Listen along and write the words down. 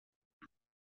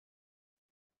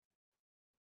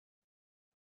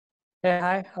Hey,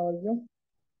 hi, how are you?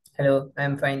 Hello,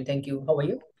 I'm fine, thank you. How are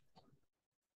you?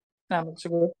 I'm also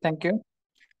good, thank you.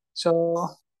 So,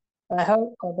 I have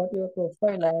got your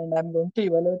profile and I'm going to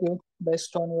evaluate you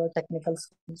based on your technical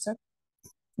skill set.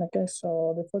 Okay,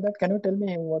 so before that, can you tell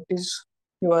me what is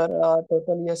your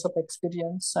total years of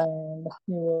experience and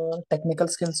your technical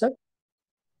skill set?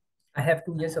 I have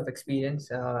 2 years of experience.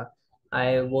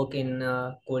 I work in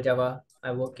core Java.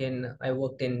 I worked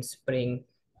in Spring.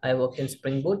 I worked in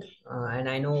Spring Boot, and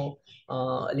I know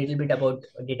a little bit about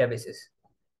databases.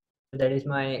 So that is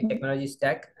my Mm, technology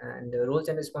stack, and the roles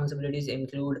and responsibilities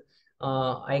include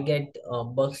I get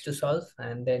bugs to solve,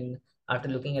 and then after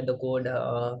looking at the code,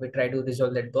 we try to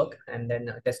resolve that bug and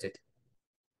then test it.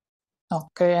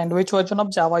 Okay, and which version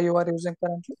of Java you are using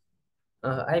currently?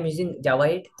 I'm using Java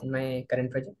 8 in my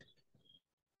current project.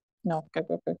 No, okay,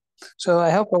 perfect. So, I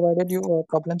have provided you a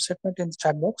problem statement in the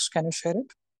chat box. Can you share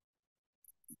it?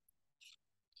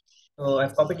 So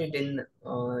I've copied it in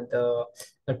the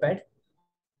notepad.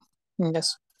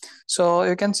 Yes. So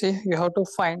you can see you have to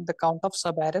find the count of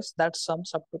sub-arrays that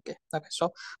sums up to k. Okay.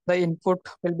 So the input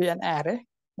will be an array.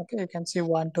 Okay. You can see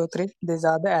one, two, three. These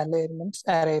are the array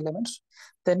elements.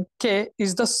 Then k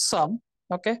is the sum.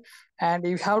 Okay. And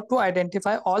you have to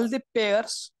identify all the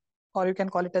pairs, or you can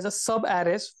call it as a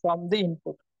sub-arrays from the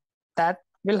input that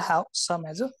will have sum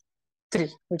as a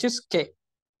three, which is k.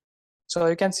 So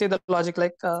you can see the logic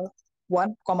like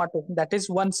one comma two. That is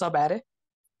one sub-array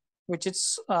which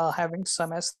is having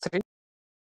sum as three.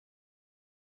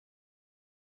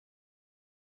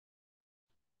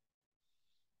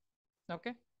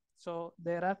 Okay, so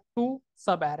there are two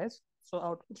sub arrays, so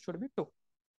output should be two.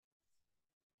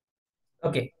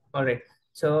 Okay, all right.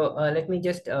 So let me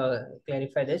just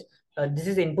clarify this. This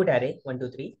is input array 1,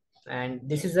 2, 3, and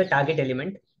this is the target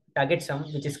element, target sum,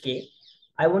 which is k.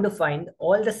 I want to find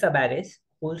all the sub arrays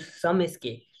whose sum is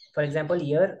k. For example,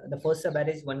 here the first sub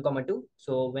array is 1, comma 2.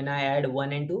 So when I add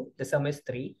 1 and 2, the sum is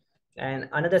 3, and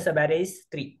another sub array is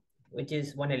 3, which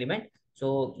is one element.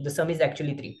 So the sum is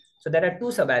actually 3. So there are two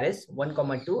sub arrays 1,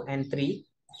 comma 2, and 3,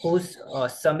 whose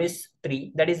sum is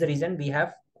 3. That is the reason we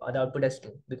have the output as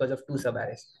 2 because of two sub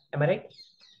arrays. Am I right?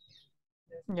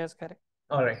 Yes, correct.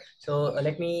 All right. So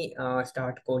let me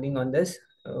start coding on this.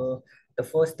 The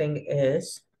first thing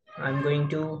is I'm going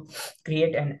to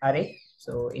create an array.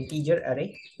 So integer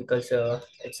array because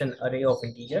it's an array of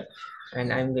integer,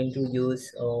 and I'm going to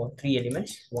use three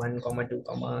elements 1, comma 2,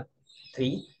 comma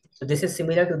 3. So this is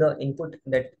similar to the input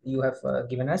that you have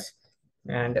given us,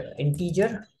 and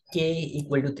integer k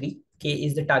equal to 3. K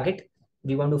is the target.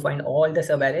 We want to find all the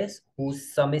sub arrays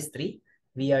whose sum is 3.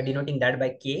 We are denoting that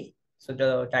by k, so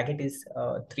the target is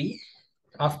 3.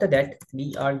 After that,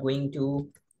 we are going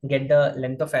to get the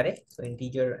length of array. So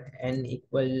integer n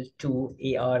equal to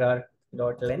arr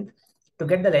dot length. To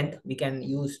get the length, we can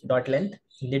use dot length.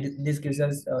 This gives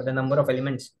us the number of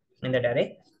elements in that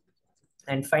array.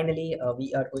 And finally,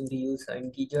 we are going to use an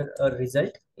integer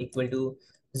result equal to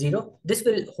 0. This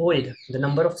will hold the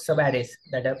number of sub arrays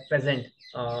that are present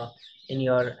in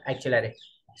your actual array.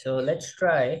 So let's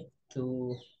try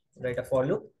to write a for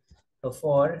loop. So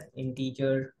for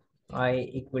integer I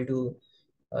equal to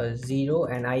 0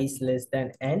 and I is less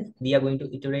than n, we are going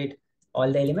to iterate all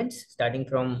the elements starting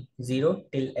from 0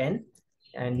 till n,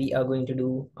 and we are going to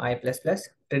do I plus plus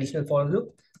traditional for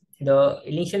loop. The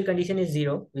initial condition is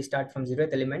 0. We start from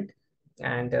 0th element,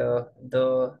 and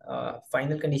the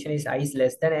final condition is I is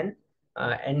less than n,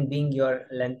 n being your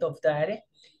length of the array,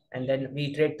 and then we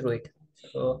iterate through it.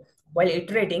 So while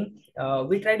iterating,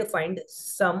 we try to find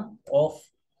sum of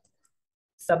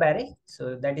subarray.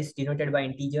 So that is denoted by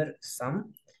integer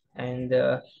sum, and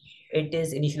it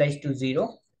is initialized to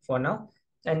 0 for now.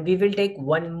 And we will take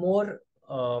one more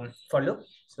for loop.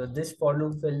 So this for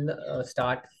loop will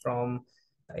start from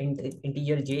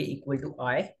integer j equal to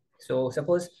I. So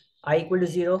suppose I equal to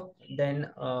 0, then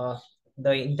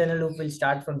the internal loop will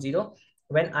start from 0.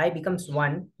 When I becomes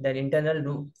 1, then internal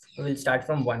loop will start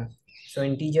from 1. So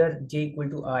integer j equal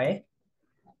to I,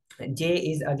 j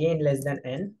is again less than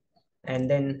n, and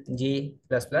then j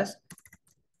plus plus.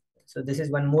 So this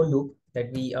is one more loop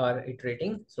that we are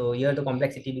iterating. So here the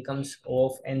complexity becomes O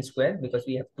of n square because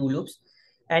we have two loops,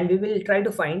 and we will try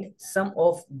to find sum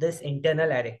of this internal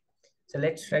array. So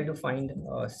let's try to find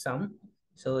sum.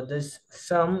 So this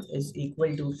sum is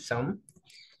equal to sum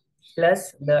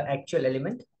plus the actual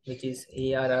element, which is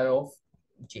arr of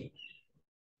j.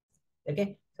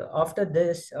 Okay, so after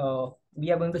this,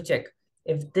 we are going to check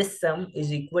if this sum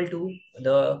is equal to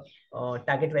the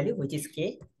target value, which is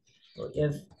k. So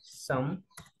if sum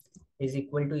is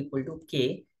equal to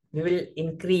k, we will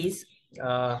increase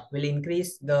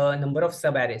the number of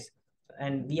sub arrays.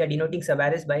 and we are denoting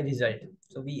subarrays by result.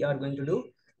 So we are going to do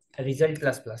a result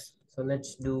plus plus. So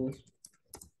let's do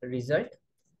result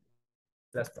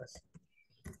plus plus.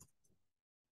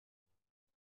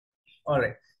 All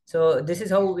right. So this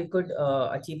is how we could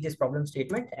achieve this problem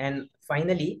statement. And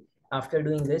finally, after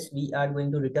doing this, we are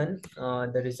going to return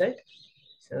the result.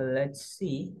 So let's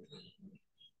see.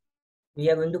 We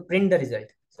are going to print the result.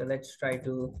 So let's try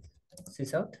to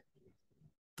sys out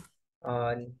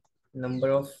uh,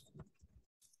 number of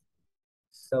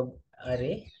sub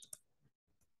array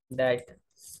that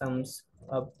sums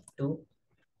up to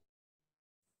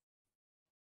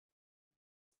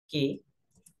k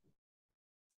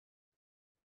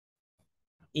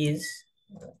is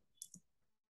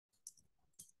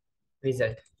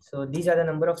result. So these are the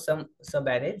number of some sub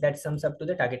array that sums up to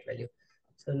the target value.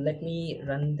 So let me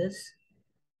run this.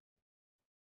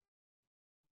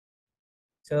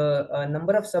 So a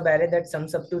number of sub array that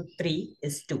sums up to 3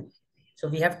 is 2. So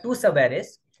we have two sub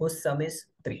arrays whose sum is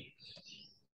 3.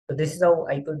 So this is how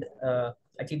I could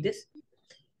achieve this.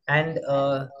 And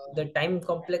the time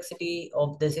complexity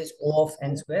of this is O of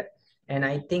n square. And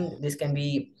I think this can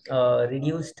be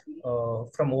reduced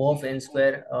from O of n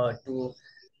square to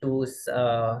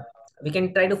we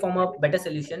can try to form a better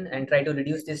solution and try to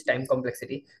reduce this time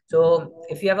complexity. So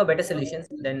if you have a better solution,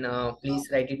 then please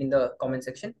write it in the comment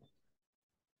section.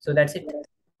 So that's it.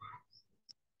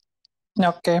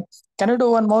 Okay. Can you do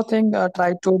one more thing?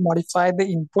 Try to modify the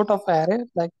input of array,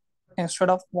 like instead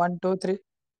of 1, 2, 3,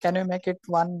 can you make it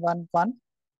 1, 1, 1?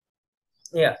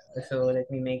 Yeah. So let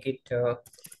me make it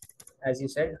as you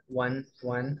said, 1,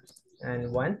 1,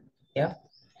 and 1. Yeah.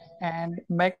 And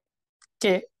make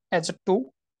k as a 2.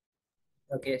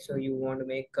 Okay. So you want to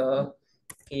make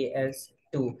k as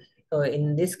 2. So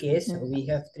in this case, Mm, we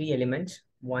have three elements,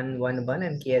 1, 1, 1,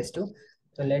 and k as 2.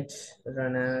 So let's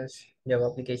run as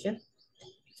Java application.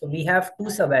 So we have two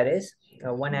subarrays.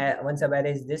 One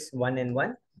subarray is this 1 and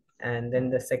 1, and then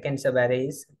the second subarray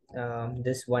is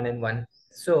this 1 and 1.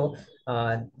 So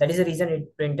that is the reason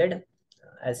it printed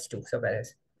as two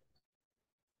subarrays.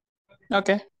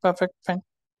 Okay, perfect, fine.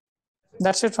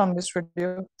 That's it from this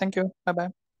video. Thank you. Bye bye.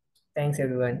 Thanks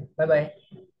everyone. Bye bye.